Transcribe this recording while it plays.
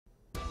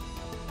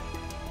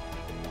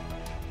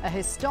a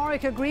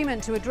historic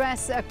agreement to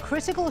address a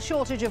critical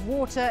shortage of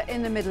water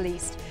in the Middle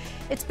East.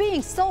 It's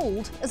being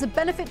sold as a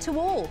benefit to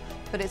all,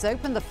 but it's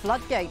opened the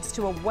floodgates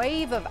to a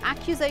wave of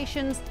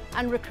accusations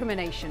and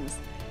recriminations.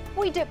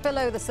 We dip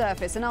below the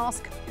surface and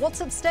ask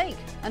what's at stake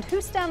and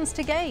who stands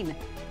to gain.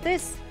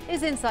 This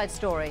is Inside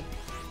Story.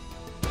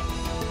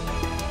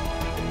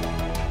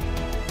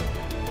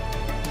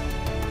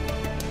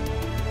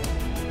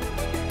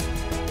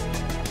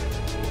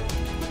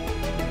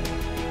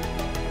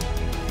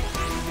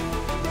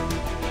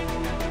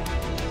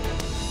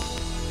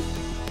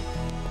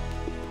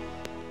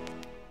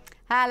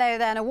 Hello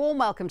there and a warm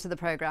welcome to the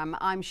programme.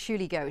 I'm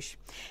Shiulie Ghosh.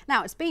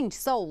 Now, it's being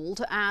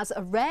sold as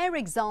a rare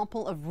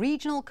example of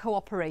regional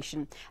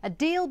cooperation, a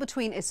deal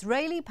between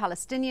Israeli,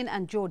 Palestinian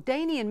and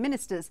Jordanian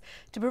ministers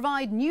to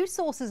provide new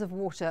sources of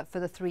water for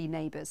the three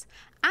neighbours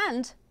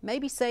and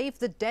maybe save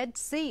the Dead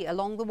Sea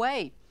along the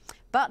way.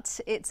 But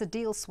it's a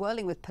deal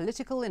swirling with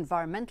political,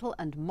 environmental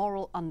and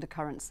moral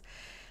undercurrents.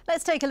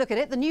 Let's take a look at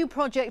it. The new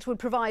project would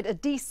provide a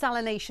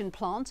desalination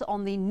plant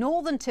on the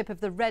northern tip of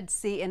the Red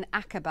Sea in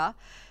Aqaba.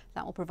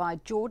 That will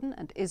provide Jordan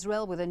and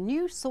Israel with a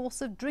new source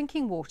of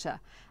drinking water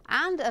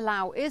and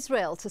allow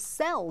Israel to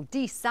sell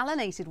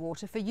desalinated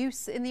water for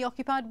use in the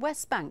occupied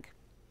West Bank.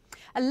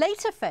 A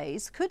later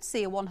phase could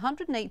see a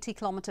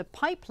 180-kilometre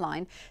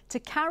pipeline to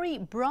carry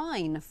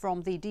brine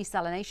from the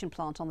desalination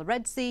plant on the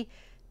Red Sea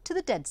to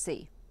the Dead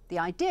Sea. The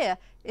idea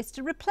is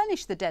to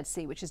replenish the Dead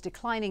Sea, which is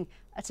declining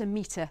at a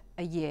metre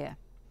a year.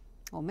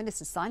 Well,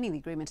 ministers signing the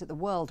agreement at the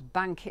World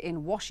Bank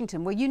in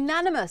Washington were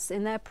unanimous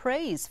in their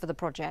praise for the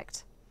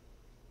project.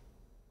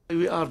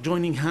 We are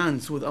joining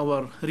hands with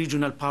our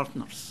regional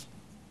partners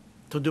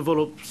to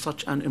develop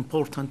such an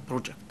important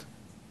project,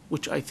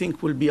 which I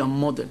think will be a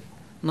model,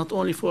 not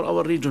only for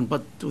our region,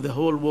 but to the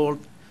whole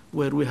world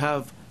where we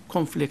have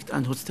conflict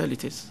and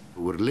hostilities.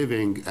 We're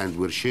living and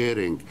we're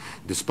sharing,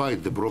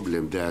 despite the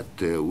problem that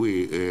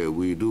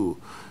we do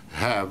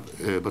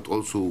have, but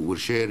also we're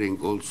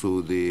sharing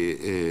also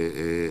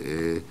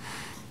the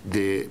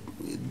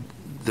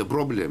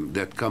problem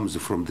that comes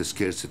from the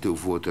scarcity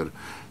of water.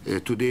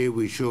 Today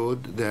we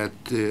showed that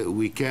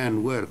we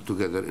can work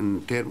together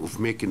in terms of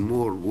making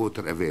more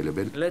water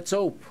available. Let's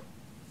hope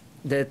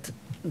that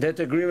that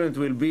agreement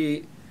will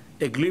be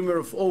a glimmer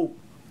of hope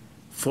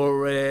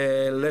for,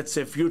 let's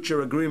say,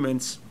 future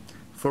agreements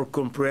for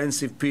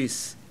comprehensive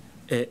peace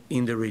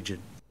in the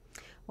region.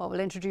 Well,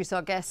 we'll introduce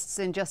our guests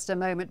in just a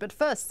moment. But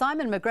first,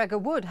 Simon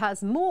McGregor-Wood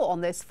has more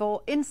on this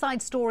for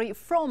Inside Story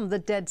from the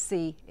Dead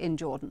Sea in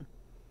Jordan.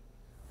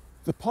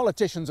 The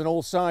politicians on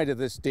all sides of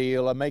this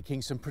deal are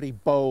making some pretty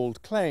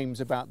bold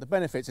claims about the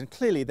benefits, and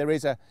clearly there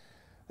is a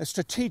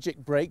strategic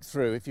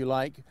breakthrough, if you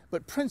like,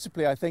 but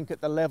principally I think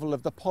at the level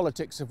of the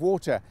politics of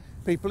water.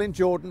 People in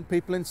Jordan,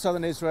 people in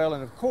southern Israel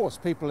and of course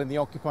people in the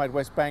occupied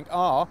West Bank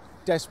are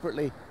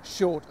desperately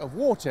short of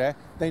water.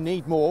 They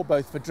need more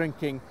both for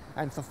drinking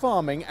and for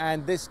farming,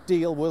 and this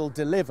deal will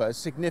deliver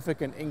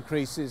significant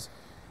increases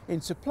in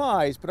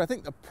supplies. But I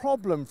think the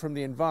problem from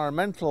the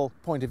environmental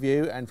point of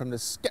view and from the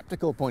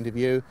sceptical point of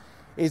view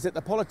is that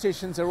the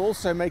politicians are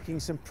also making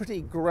some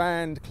pretty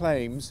grand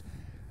claims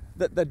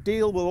that the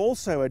deal will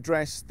also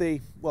address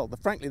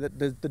frankly,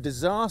 the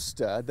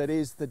disaster that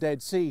is the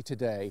Dead Sea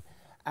today.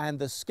 And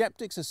the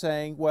skeptics are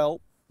saying,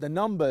 well, the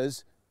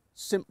numbers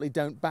simply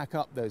don't back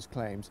up those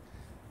claims.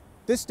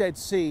 This Dead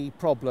Sea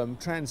problem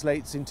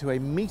translates into a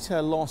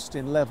metre lost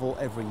in level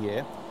every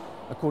year.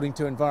 According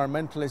to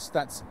environmentalists,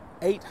 that's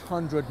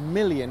 800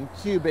 million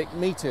cubic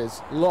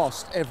metres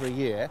lost every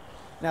year.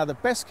 Now, the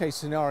best case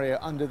scenario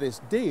under this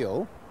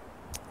deal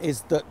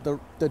is that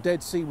the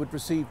Dead Sea would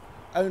receive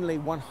only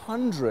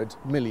 100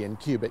 million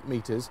cubic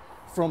metres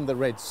from the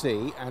Red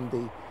Sea and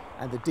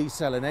the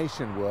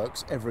desalination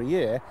works every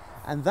year.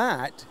 And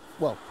that,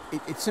 well,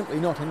 it's simply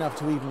not enough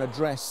to even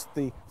address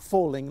the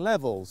falling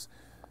levels.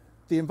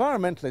 The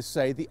environmentalists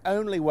say the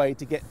only way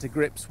to get to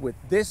grips with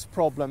this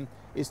problem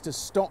is to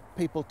stop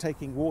people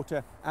taking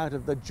water out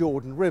of the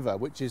Jordan River,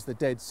 which is the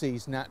Dead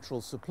Sea's natural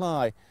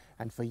supply.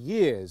 And for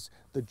years,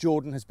 the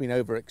Jordan has been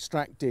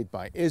over-extracted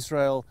by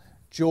Israel,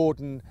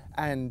 Jordan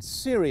and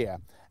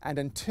Syria. And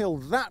until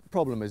that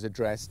problem is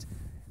addressed,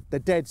 the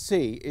Dead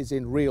Sea is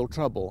in real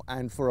trouble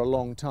and for a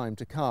long time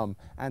to come.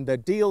 And the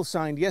deal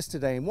signed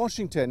yesterday in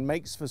Washington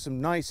makes for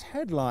some nice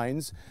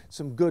headlines,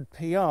 some good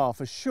PR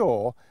for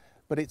sure,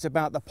 but it's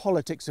about the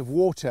politics of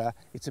water,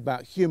 it's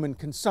about human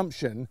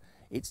consumption,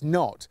 it's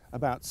not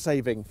about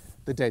saving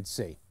the Dead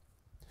Sea.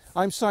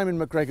 I'm Simon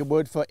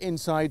McGregor-Wood for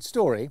Inside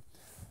Story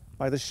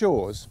by the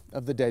shores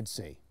of the Dead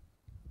Sea.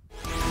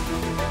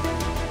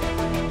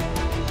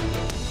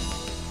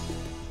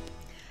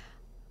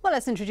 Well,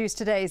 let's introduce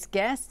today's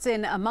guests.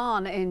 In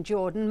Amman in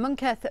Jordan,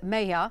 Munqeth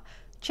Mehyar,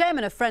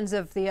 Chairman of Friends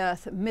of the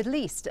Earth Middle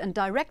East and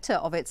Director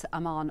of its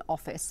Amman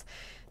Office.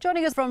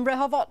 Joining us from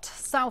Rehovot,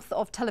 south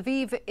of Tel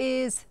Aviv,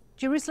 is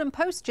Jerusalem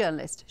Post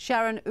journalist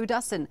Sharon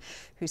Udasin,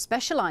 who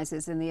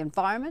specialises in the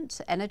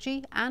environment,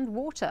 energy and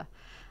water.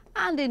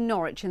 And in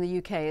Norwich in the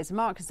UK is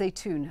Mark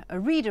Zeitoun, a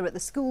reader at the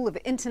School of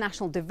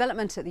International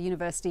Development at the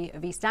University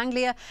of East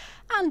Anglia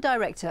and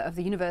director of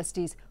the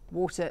university's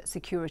Water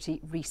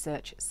Security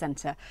Research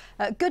Centre.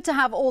 Good to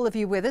have all of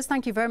you with us.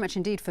 Thank you very much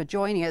indeed for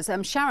joining us.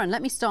 Sharon,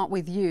 let me start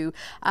with you.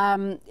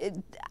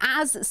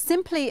 As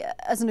simply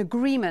as an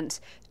agreement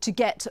to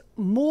get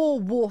more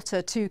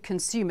water to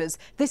consumers,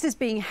 this is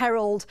being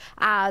heralded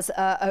as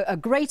a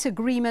great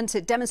agreement.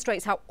 It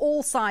demonstrates how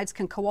all sides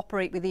can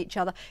cooperate with each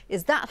other.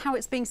 Is that how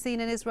it's being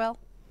seen in Israel?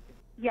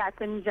 Yes,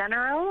 in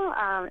general,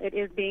 it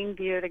is being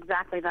viewed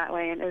exactly that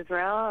way in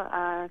Israel,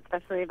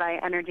 especially by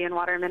Energy and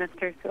Water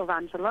Minister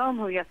Silvan Shalom,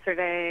 who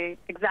yesterday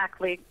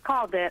exactly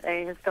called it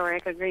a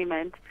historic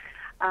agreement.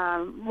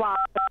 While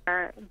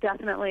there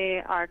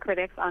definitely are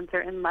critics on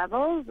certain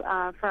levels,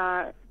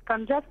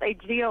 from just a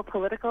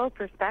geopolitical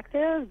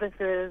perspective, this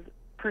is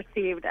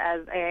perceived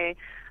as a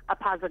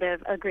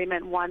positive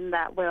agreement, one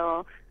that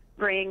will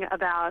bring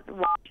about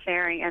water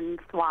sharing and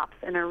swaps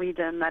in a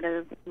region that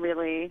is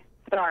really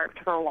starved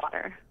for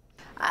water.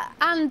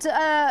 And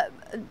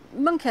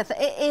Munqeth,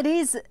 it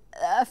is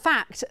a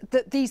fact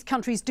that these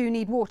countries do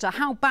need water.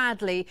 How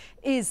badly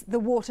is the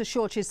water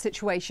shortage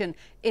situation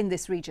in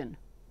this region?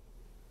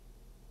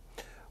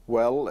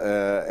 Well,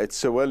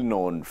 it's a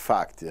well-known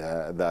fact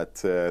that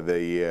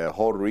the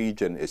whole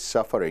region is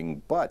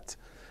suffering, but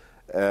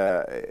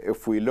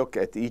if we look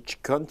at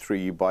each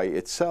country by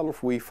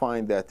itself, we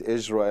find that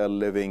Israel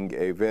living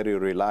a very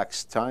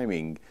relaxed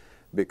timing,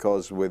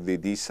 because with the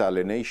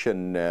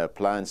desalination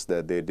plants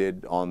that they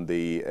did on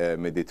the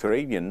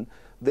Mediterranean,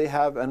 they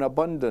have an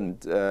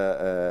abundant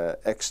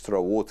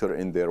extra water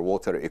in their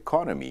water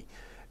economy.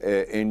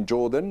 In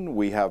Jordan,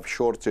 we have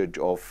shortage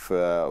of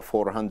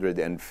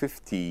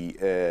 450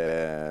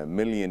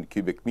 million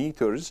cubic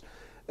meters.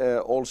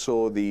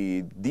 Also,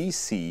 the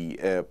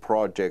DC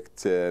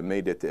project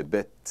made it a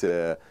bit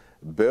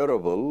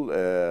bearable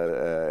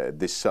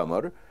this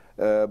summer.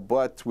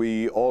 But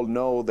we all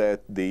know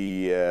that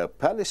the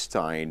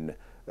Palestine,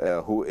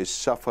 who is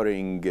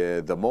suffering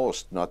the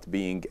most, not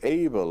being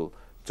able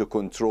to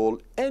control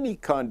any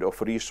kind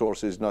of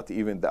resources, not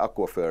even the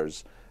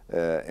aquifers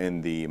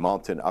in the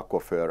mountain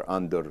aquifer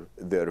under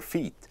their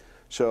feet.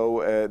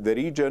 So the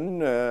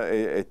region,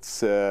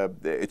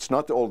 it's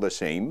not all the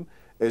same.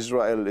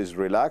 Israel is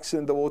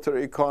relaxing the water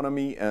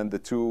economy, and the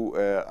two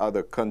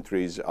other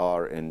countries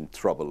are in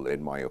trouble,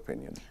 in my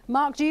opinion.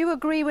 Mark, do you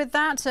agree with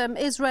that?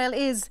 Israel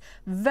is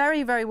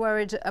very, very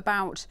worried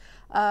about,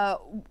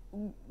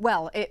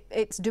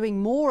 it's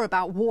doing more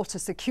about water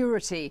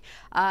security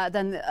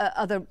than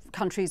other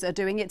countries are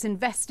doing. It's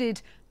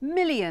invested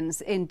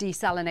millions in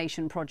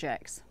desalination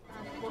projects.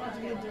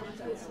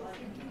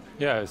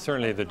 Yeah,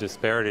 certainly the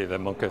disparity that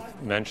Munqeth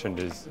mentioned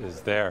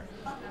is there.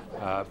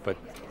 But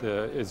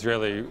the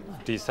Israeli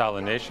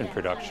desalination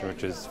production,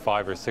 which is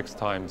 5 or 6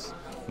 times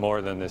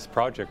more than this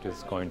project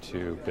is going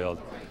to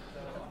build,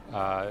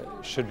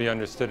 should be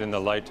understood in the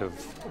light of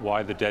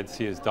why the Dead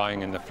Sea is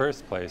dying in the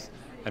first place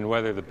and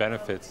whether the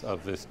benefits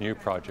of this new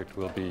project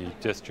will be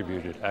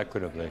distributed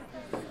equitably.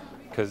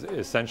 Because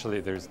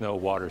essentially there's no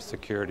water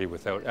security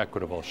without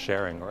equitable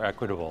sharing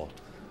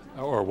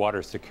or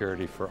water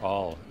security for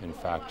all, in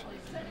fact.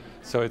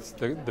 So it's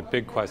the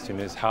big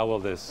question is, how will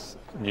this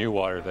new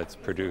water that's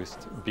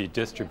produced be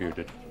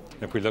distributed?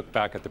 And if we look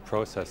back at the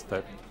process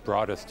that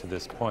brought us to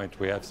this point,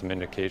 we have some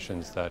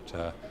indications that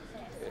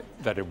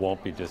it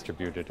won't be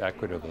distributed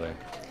equitably.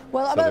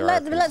 Well, so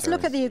let's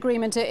look at the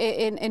agreement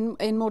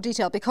in more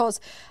detail, because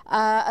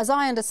as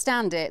I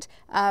understand it,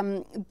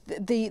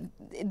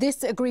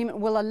 this agreement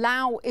will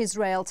allow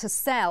Israel to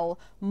sell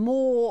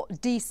more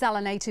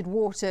desalinated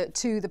water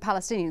to the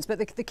Palestinians. But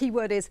the key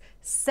word is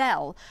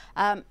sell.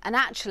 And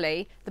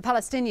actually, the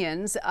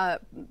Palestinians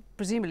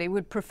presumably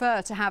would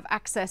prefer to have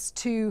access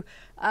to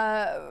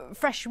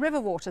fresh river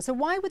water. So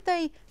why would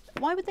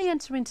they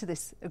enter into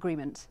this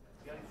agreement?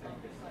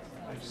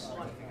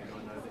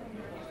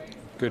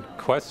 Good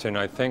question.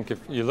 I think if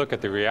you look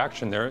at the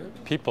reaction, there are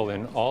people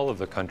in all of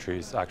the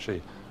countries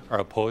actually are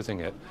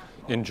opposing it.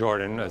 In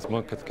Jordan, as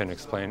Munqeth can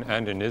explain,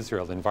 and in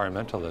Israel,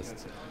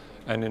 environmentalists.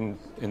 And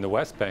in the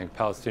West Bank,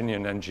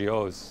 Palestinian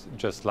NGOs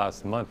just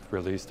last month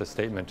released a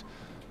statement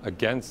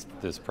against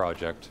this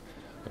project,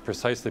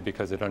 precisely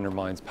because it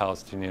undermines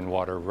Palestinian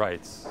water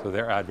rights. So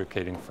they're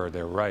advocating for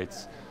their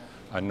rights,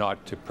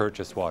 not to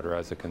purchase water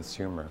as a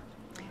consumer.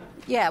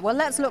 Yeah, well,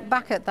 let's look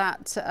back at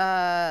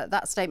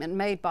that statement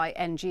made by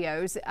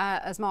NGOs.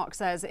 As Mark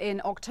says,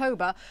 in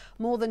October,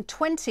 more than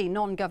 20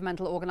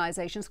 non-governmental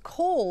organisations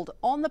called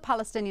on the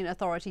Palestinian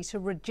Authority to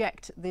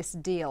reject this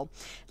deal.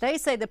 They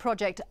say the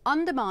project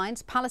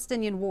undermines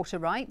Palestinian water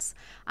rights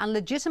and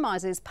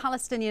legitimises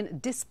Palestinian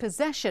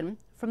dispossession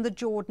from the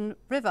Jordan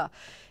River.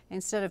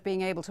 Instead of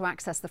being able to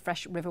access the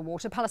fresh river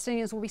water,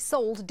 Palestinians will be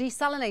sold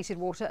desalinated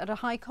water at a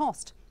high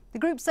cost. The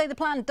groups say the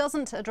plan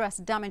doesn't address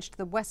damage to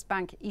the West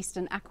Bank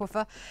Eastern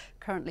Aquifer,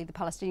 currently the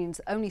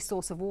Palestinians' only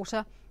source of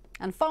water.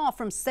 And far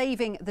from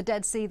saving the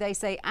Dead Sea, they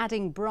say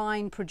adding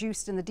brine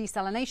produced in the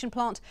desalination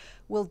plant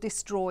will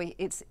destroy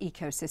its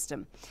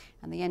ecosystem.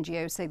 And the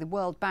NGOs say the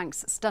World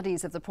Bank's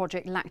studies of the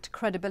project lacked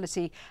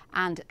credibility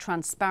and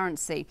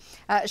transparency.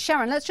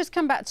 Sharon, let's just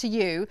come back to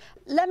you.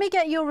 Let me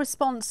get your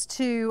response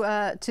to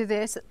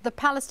this. The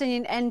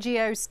Palestinian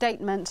NGO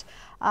statement,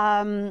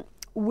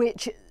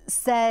 which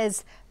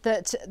says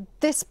that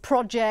this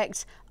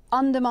project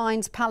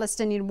undermines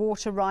Palestinian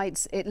water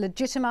rights. It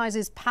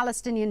legitimizes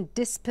Palestinian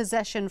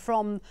dispossession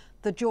from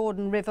the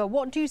Jordan River.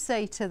 What do you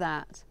say to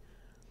that?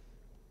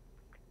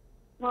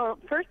 Well,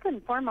 first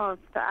and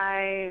foremost,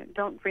 I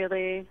don't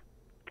really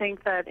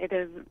think that it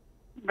is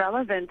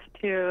relevant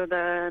to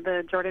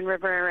the Jordan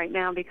River right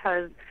now,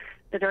 because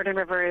the Jordan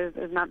River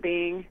is not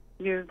being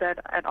used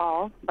at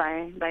all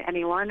by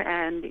anyone,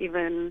 and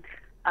even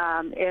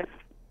if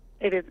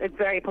it's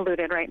very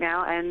polluted right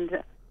now,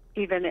 and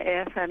even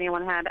if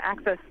anyone had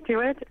access to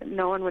it,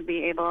 no one would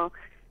be able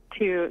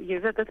to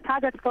use it. This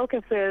project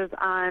focuses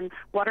on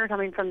water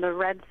coming from the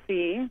Red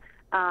Sea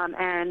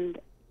and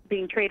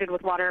being traded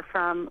with water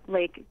from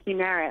Lake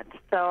Kinneret.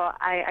 So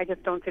I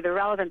just don't see the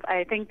relevance.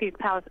 I think the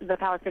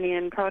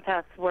Palestinian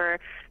protests were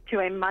to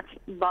a much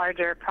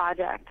larger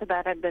project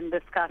that had been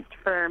discussed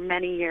for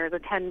many years, a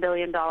 $10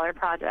 billion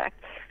project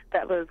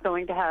that was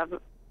going to have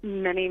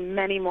many,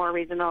 many more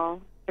regional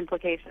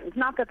implications.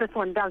 Not that this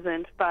one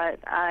doesn't, but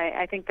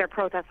I think their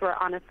protests were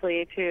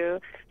honestly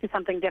to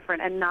something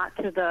different, and not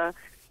to the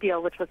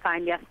deal which was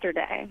signed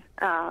yesterday,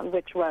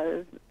 which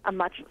was a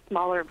much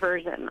smaller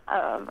version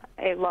of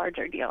a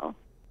larger deal.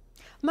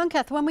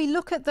 Munqeth, when we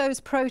look at those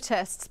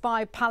protests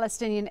by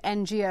Palestinian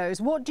NGOs,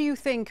 what do you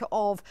think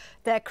of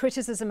their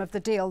criticism of the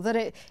deal, that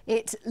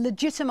it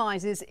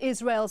legitimizes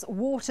Israel's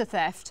water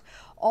theft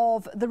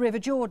of the River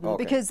Jordan?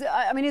 Okay. Because,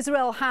 I mean,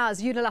 Israel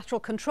has unilateral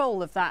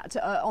control of that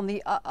on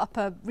the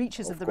upper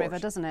reaches of the river,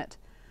 doesn't it?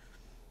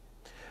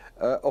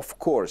 Of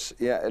course,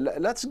 yeah.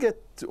 Let's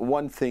get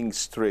one thing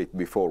straight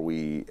before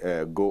we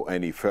go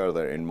any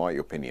further, in my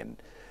opinion.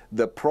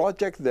 The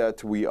project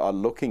that we are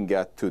looking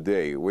at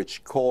today,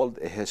 which called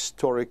a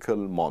historical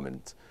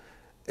moment,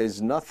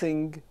 is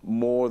nothing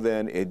more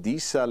than a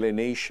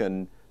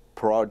desalination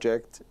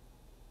project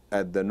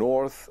at the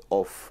north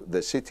of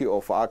the city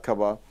of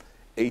Aqaba,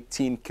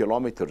 18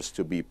 kilometers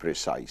to be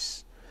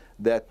precise.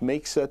 That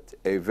makes it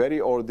a very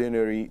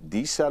ordinary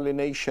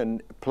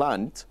desalination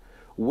plant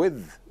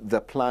with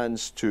the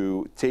plans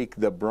to take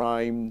the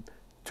brine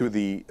to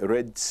the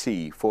Red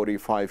Sea,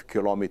 45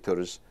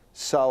 kilometers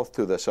south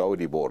to the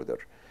Saudi border.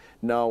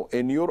 Now,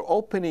 in your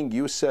opening,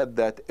 you said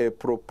that a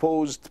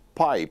proposed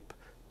pipe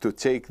to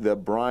take the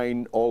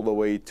brine all the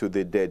way to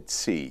the Dead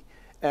Sea.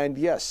 And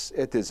yes,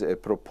 it is a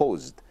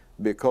proposed,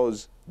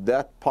 because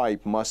that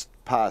pipe must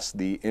pass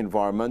the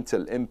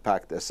environmental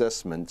impact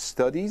assessment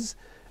studies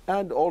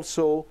and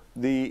also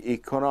the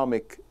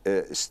economic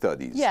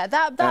studies. Yeah,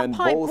 that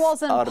pipe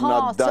wasn't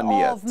part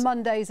of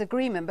Monday's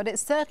agreement, but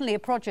it's certainly a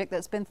project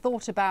that's been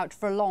thought about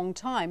for a long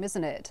time,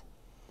 isn't it?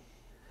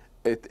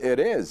 It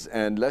is,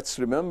 and let's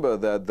remember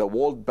that the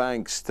World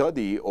Bank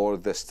study, or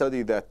the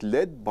study that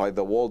led by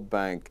the World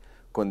Bank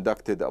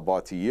conducted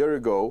about a year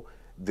ago,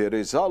 the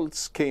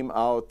results came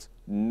out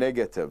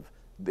negative.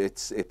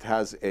 It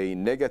has a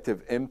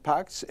negative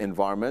impacts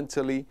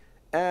environmentally,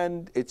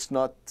 and it's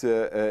not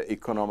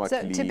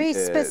economically So to be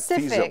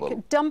specific,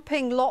 feasible.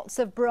 Dumping lots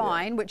of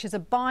brine, which is a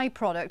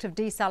byproduct of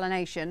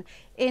desalination,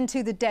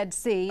 into the Dead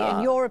Sea,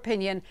 in your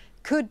opinion,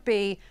 could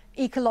be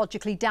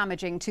ecologically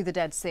damaging to the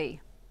Dead Sea.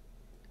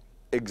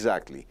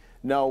 Exactly.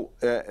 Now,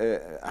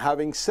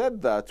 having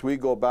said that, we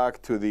go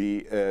back to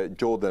the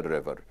Jordan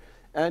River.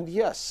 And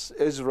yes,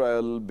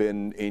 Israel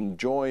been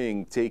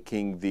enjoying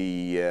taking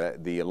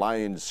the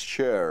lion's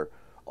share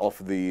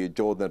of the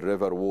Jordan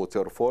River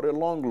water for a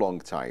long, long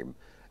time.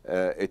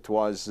 It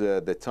was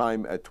the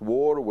time at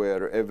war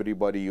where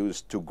everybody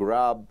used to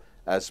grab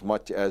as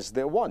much as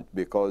they want,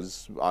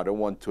 because I don't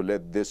want to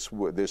let this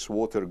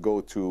water go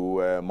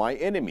to my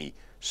enemy,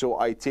 so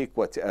I take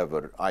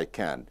whatever I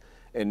can.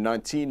 In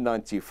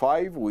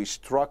 1995, we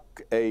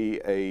struck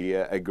a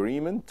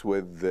agreement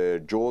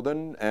with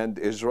Jordan and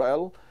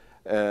Israel,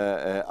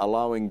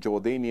 allowing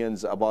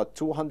Jordanians about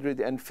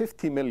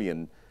 250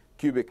 million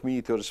cubic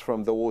meters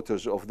from the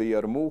waters of the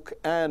Yarmouk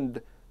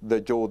and the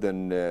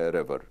Jordan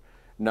River.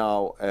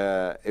 Now,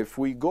 if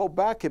we go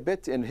back a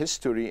bit in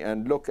history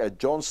and look at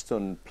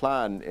Johnston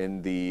Plan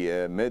in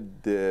the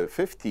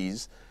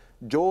mid-50s,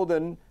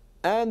 Jordan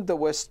and the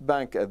West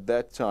Bank at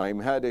that time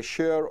had a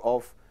share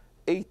of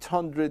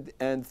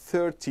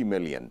 830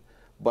 million.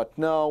 But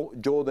now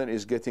Jordan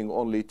is getting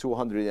only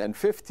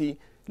 250,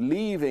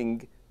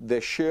 leaving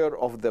the share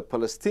of the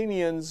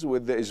Palestinians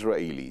with the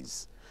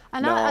Israelis.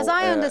 And now, as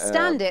I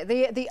understand it,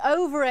 the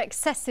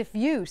over-excessive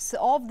use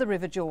of the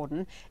River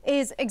Jordan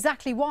is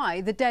exactly why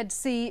the Dead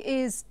Sea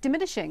is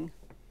diminishing.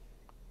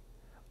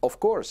 Of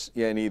course,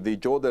 yani the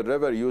Jordan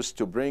River used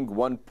to bring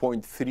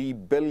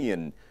 1.3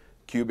 billion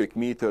cubic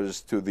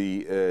meters to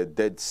the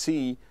Dead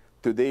Sea.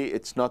 Today,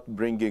 it's not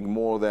bringing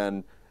more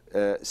than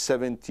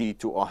 70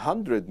 to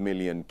 100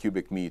 million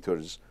cubic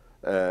meters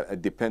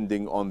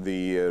depending on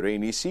the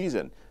rainy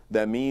season.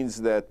 That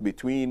means that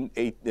between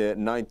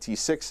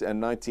 96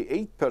 and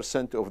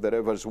 98% of the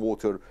river's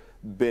water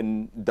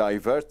been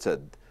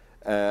diverted,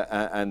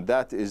 and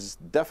that is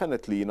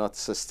definitely not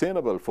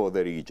sustainable for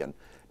the region.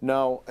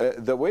 Now,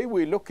 the way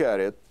we look at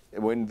it,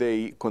 when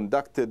they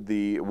conducted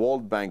the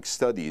World Bank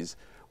studies,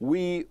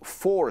 we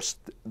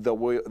forced the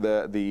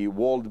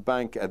World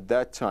Bank at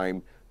that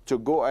time to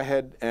go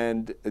ahead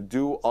and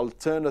do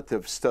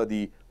alternative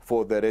study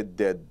for the Red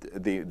Dead,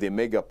 the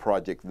mega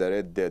project, the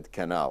Red Dead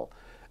Canal.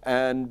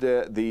 And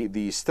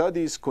the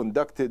studies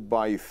conducted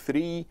by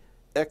 3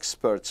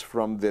 experts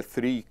from the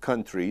 3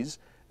 countries,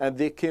 and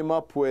they came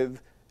up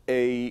with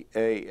a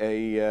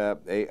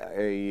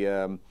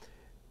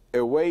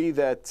way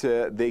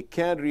that they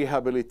can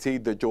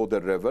rehabilitate the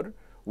Jordan River.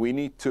 We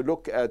need to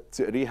look at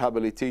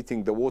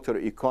rehabilitating the water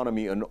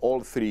economy in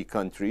all 3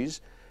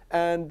 countries,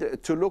 and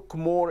to look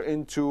more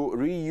into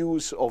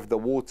reuse of the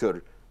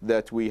water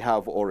that we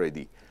have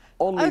already.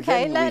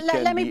 Okay,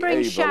 let me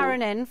bring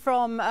Sharon in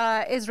from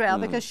Israel,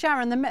 because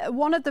Sharon,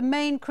 one of the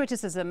main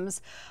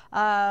criticisms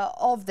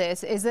of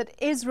this is that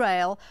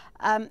Israel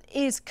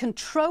is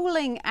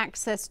controlling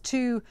access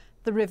to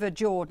the River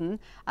Jordan,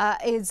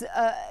 is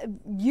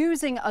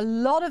using a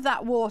lot of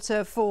that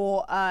water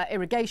for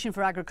irrigation,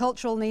 for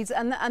agricultural needs,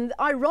 and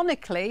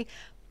ironically,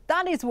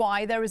 that is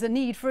why there is a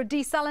need for a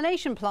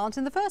desalination plant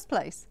in the first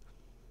place.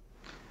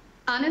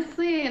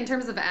 Honestly, in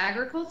terms of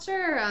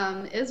agriculture,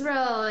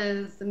 Israel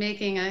is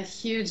making a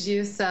huge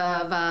use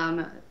of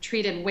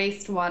treated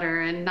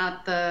wastewater and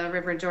not the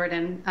River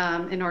Jordan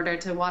in order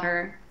to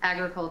water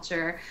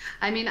agriculture.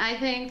 I mean, I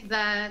think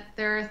that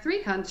there are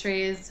 3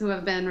 countries who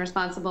have been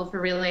responsible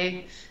for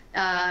really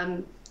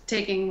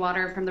taking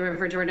water from the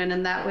River Jordan,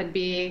 and that would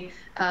be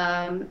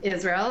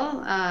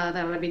Israel,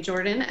 that would be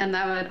Jordan, and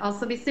that would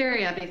also be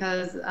Syria,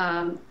 because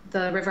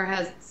the river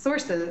has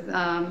sources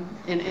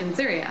in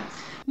Syria.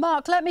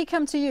 Mark, let me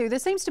come to you. There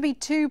seems to be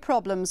 2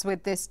 problems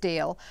with this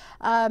deal.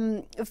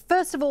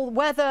 First of all,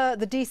 whether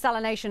the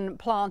desalination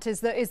plant is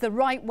the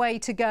right way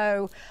to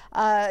go,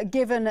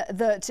 given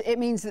that it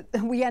means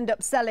that we end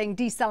up selling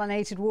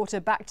desalinated water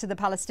back to the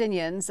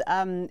Palestinians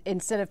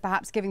instead of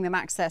perhaps giving them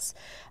access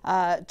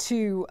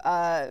to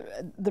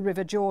the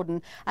River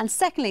Jordan. And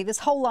secondly, this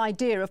whole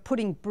idea of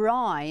putting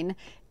brine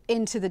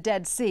into the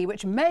Dead Sea,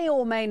 which may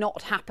or may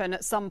not happen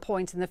at some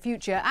point in the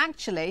future,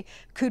 actually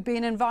could be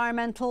an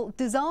environmental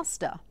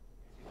disaster.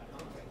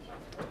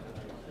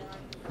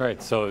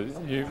 Right, so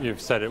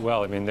you've said it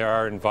well. I mean, there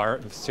are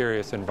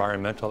serious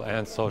environmental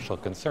and social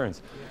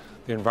concerns.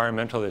 The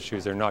environmental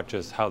issues are not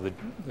just how the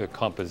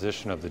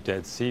composition of the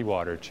Dead Sea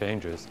water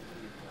changes,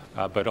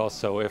 but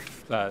also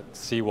if that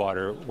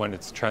seawater, when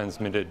it's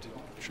transmitted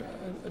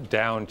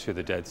down to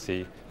the Dead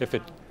Sea, if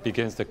it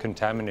begins to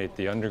contaminate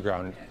the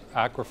underground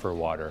aquifer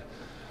water.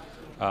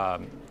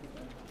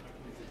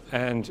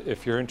 And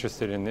if you're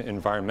interested in the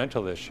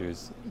environmental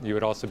issues, you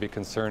would also be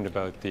concerned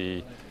about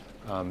the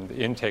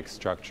intake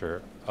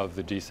structure of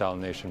the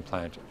desalination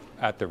plant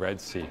at the Red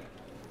Sea.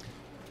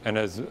 And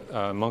as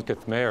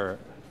Munqeth Mehyar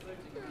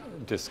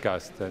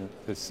discussed, the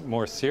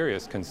more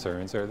serious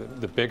concerns are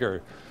the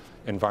bigger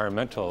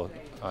environmental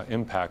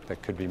impact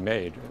that could be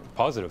made.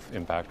 Positive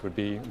impact would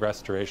be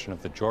restoration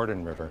of the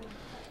Jordan River,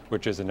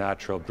 which is a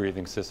natural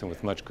breathing system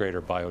with much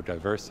greater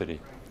biodiversity.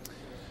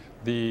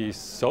 The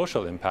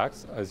social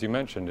impacts, as you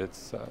mentioned,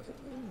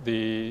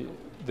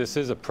 this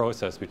is a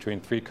process between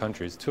 3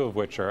 countries, 2 of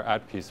which are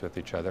at peace with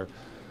each other,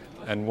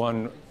 and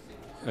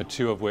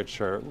 2 of which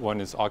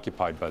one is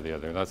occupied by the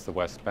other. That's the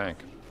West Bank.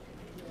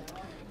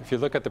 If you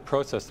look at the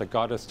process that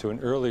got us to an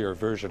earlier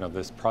version of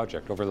this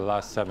project over the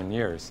last 7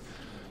 years,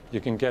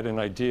 you can get an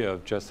idea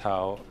of just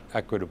how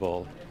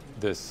equitable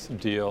this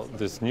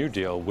new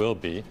deal will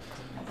be,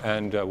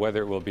 and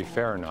whether it will be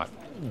fair or not.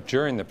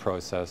 During the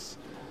process,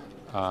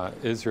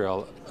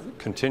 Israel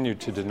continued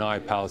to deny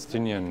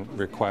Palestinian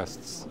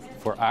requests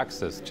for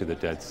access to the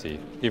Dead Sea.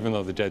 Even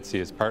though the Dead Sea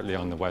is partly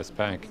on the West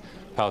Bank,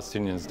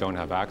 Palestinians don't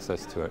have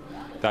access to it.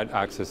 That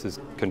access is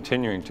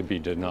continuing to be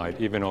denied,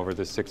 even over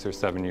the 6 or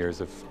 7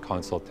 years of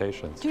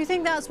consultations. Do you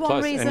think that's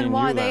one reason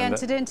why they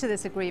entered into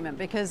this agreement?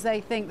 Because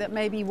they think that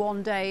maybe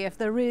one day, if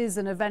there is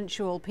an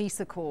eventual peace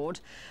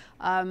accord,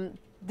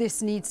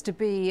 this needs to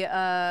be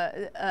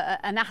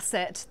an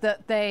asset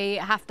that they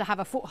have to have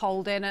a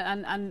foothold in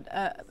and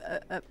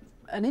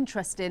an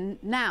interest in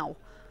now?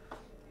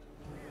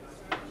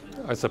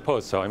 I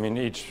suppose so. I mean,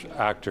 each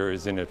actor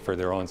is in it for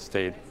their own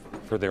state,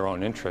 for their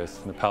own interests.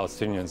 And the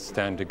Palestinians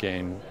stand to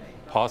gain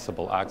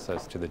possible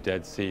access to the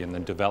Dead Sea and the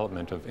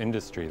development of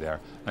industry there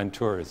and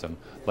tourism,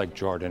 like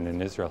Jordan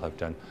and Israel have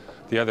done.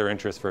 The other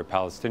interest for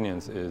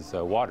Palestinians is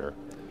water.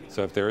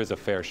 So if there is a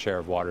fair share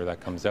of water that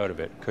comes out of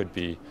it, could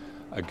be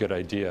a good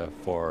idea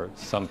for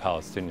some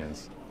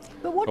Palestinians.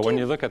 But when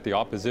you look at the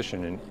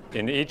opposition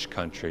in each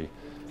country,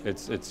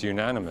 it's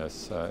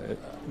unanimous,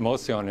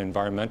 mostly on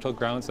environmental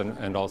grounds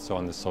and also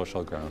on the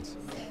social grounds.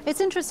 It's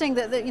interesting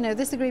that you know,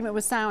 this agreement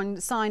was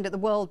signed at the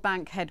World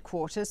Bank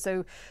headquarters,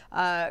 so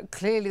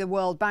clearly the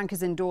World Bank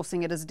is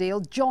endorsing it as a deal.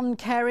 John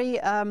Kerry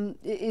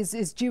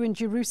is due in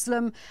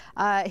Jerusalem.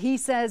 He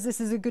says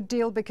this is a good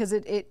deal because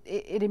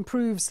it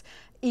improves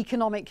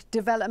economic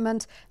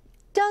development.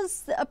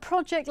 Does a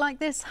project like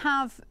this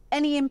have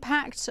any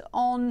impact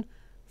on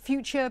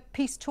future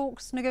peace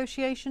talks,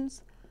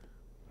 negotiations?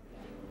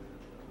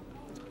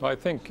 Well, I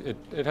think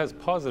it has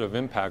positive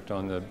impact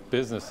on the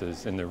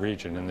businesses in the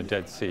region, in the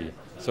Dead Sea,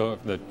 so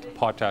the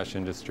potash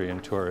industry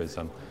and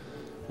tourism.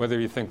 Whether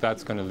you think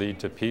that's going to lead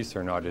to peace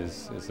or not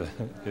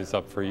is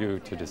up for you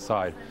to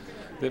decide.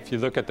 If you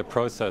look at the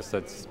process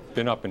that's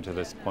been up until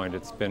this point,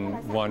 it's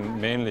been one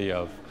mainly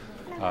of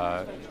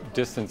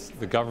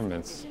the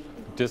governments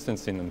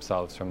distancing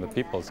themselves from the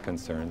people's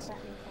concerns,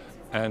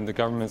 and the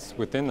governments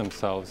within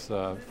themselves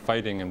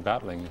fighting and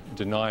battling,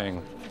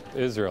 denying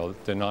Israel,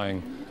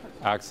 denying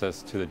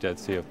access to the Dead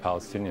Sea of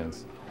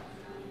Palestinians.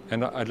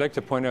 And I'd like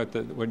to point out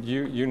that what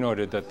you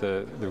noted that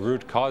the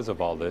root cause of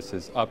all this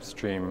is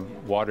upstream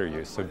water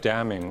use, so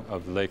damming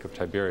of the Lake of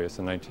Tiberias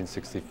in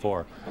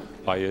 1964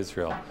 by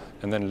Israel,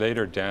 and then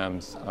later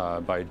dams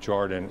by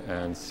Jordan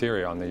and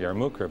Syria on the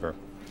Yarmouk River.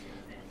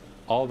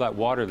 All that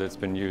water that's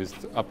been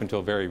used up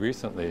until very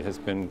recently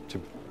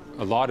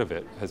a lot of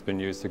it has been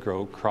used to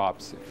grow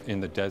crops in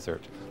the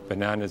desert,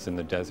 bananas in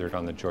the desert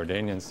on the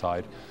Jordanian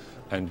side,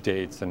 and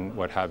dates and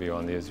what have you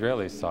on the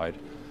Israeli side.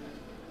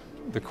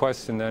 The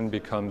question then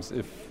becomes,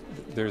 if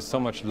there's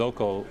so much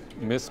local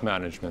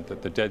mismanagement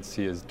that the Dead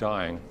Sea is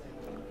dying,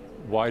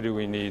 why do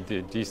we need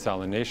the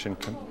desalination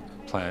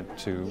plant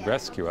to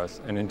rescue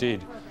us? And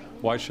indeed,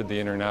 why should the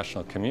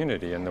international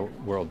community and the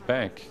World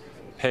Bank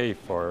pay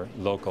for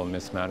local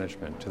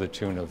mismanagement to the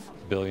tune of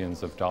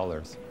billions of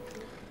dollars?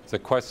 It's a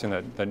question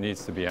that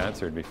needs to be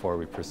answered before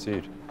we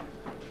proceed.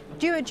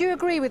 Do you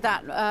agree with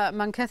that,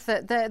 Munqeth,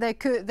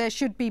 that there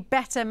should be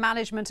better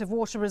management of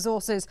water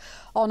resources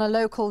on a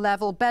local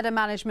level, better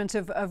management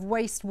of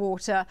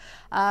wastewater,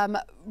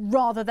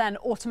 rather than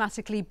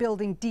automatically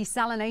building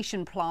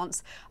desalination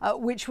plants,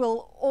 which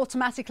will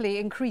automatically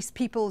increase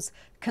people's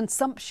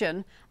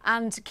consumption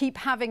and keep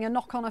having a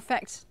knock-on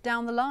effect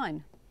down the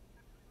line?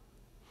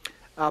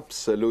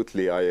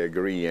 Absolutely, I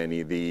agree,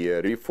 Annie.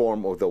 The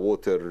reform of the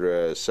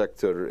water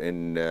sector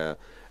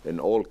in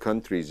all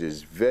countries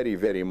is very,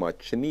 very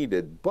much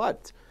needed.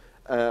 But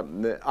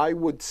I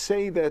would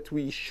say that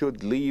we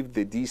should leave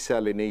the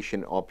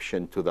desalination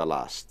option to the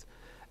last.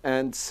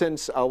 And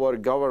since our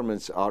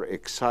governments are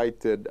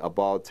excited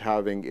about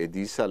having a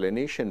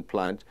desalination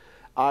plant,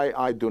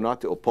 I do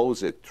not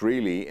oppose it,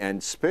 really, and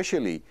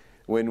especially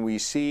when we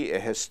see a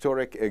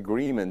historic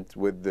agreement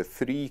with the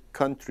 3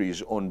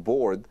 countries on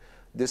board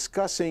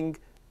discussing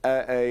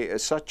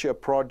such a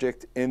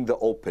project in the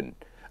open.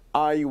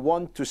 I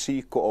want to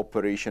see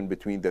cooperation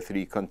between the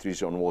 3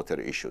 countries on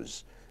water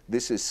issues.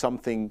 This is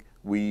something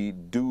we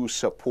do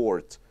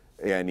support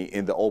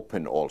in the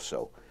open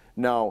also.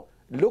 Now,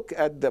 look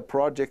at the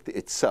project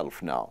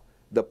itself now.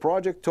 The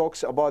project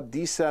talks about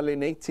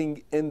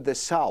desalinating in the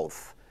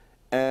south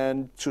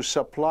and to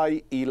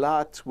supply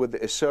Eilat with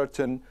a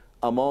certain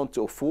amount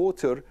of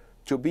water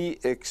to be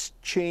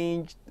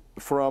exchanged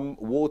from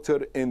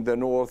water in the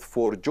north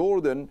for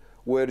Jordan,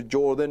 where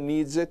Jordan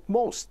needs it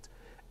most.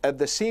 At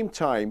the same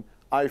time,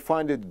 I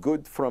find it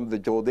good from the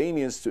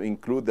Jordanians to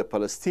include the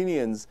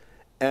Palestinians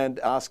and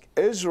ask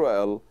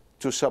Israel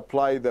to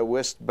supply the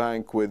West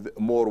Bank with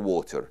more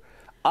water.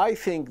 I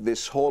think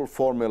this whole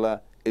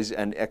formula is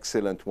an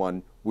excellent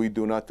one. We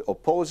do not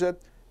oppose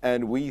it,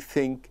 and we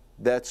think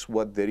that's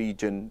what the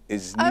region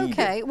is needed.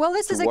 Okay, well,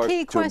 this is a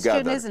key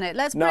question, isn't it?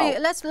 Let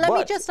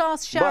me just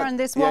ask Sharon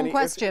this one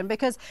question,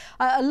 because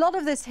a lot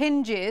of this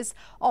hinges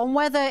on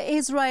whether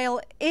Israel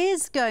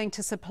is going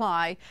to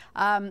supply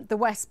the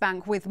West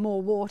Bank with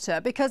more water,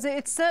 because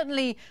it's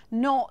certainly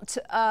not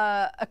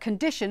a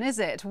condition, is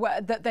it,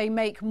 that they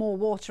make more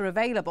water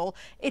available.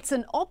 It's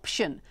an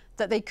option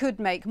that they could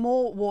make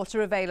more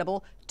water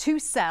available to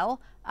sell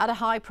at a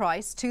high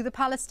price to the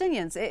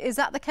Palestinians. Is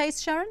that the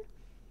case, Sharon?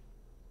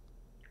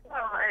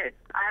 Well,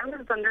 I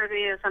was under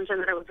the assumption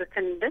that it was a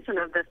condition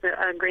of this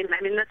agreement.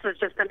 I mean, this was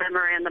just a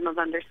memorandum of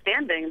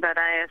understanding, but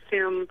I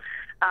assume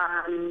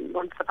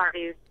once the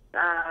parties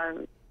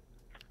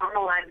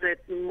formalize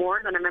it more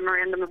than a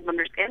memorandum of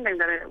understanding,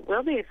 that it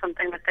will be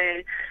something that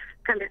they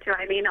commit to.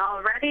 I mean,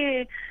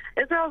 already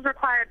Israel is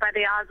required by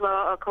the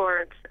Oslo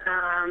Accords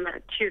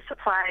to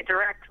supply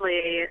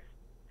directly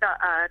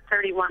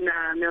 31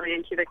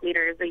 million cubic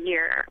meters a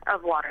year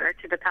of water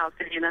to the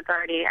Palestinian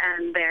Authority,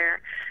 and they're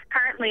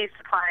currently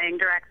supplying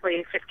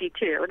directly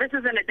 52. This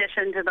is in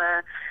addition to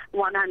the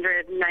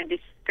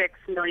 196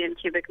 million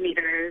cubic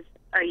meters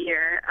a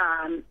year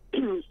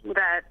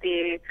that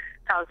the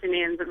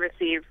Palestinians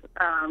receive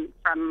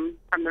from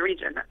the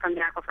region, from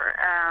the aquifer.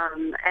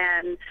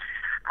 And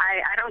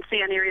I don't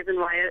see any reason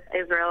why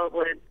Israel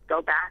would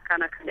go back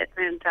on a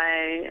commitment.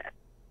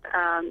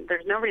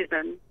 There's no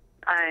reason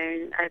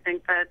I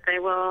think that they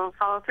will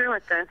follow through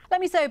with this.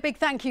 Let me say a big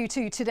thank you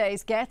to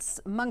today's guests,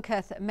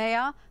 Munqeth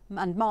Mehyar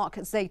and Mark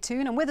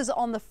Zeitoun, and with us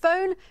on the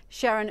phone,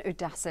 Sharon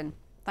Udasin.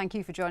 Thank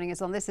you for joining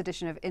us on this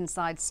edition of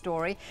Inside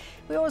Story.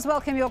 We always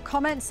welcome your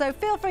comments, so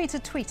feel free to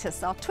tweet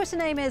us. Our Twitter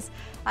name is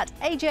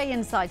 @AJ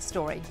Inside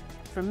Story.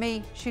 From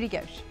me, Shiulie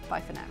Ghosh.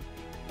 Bye for now.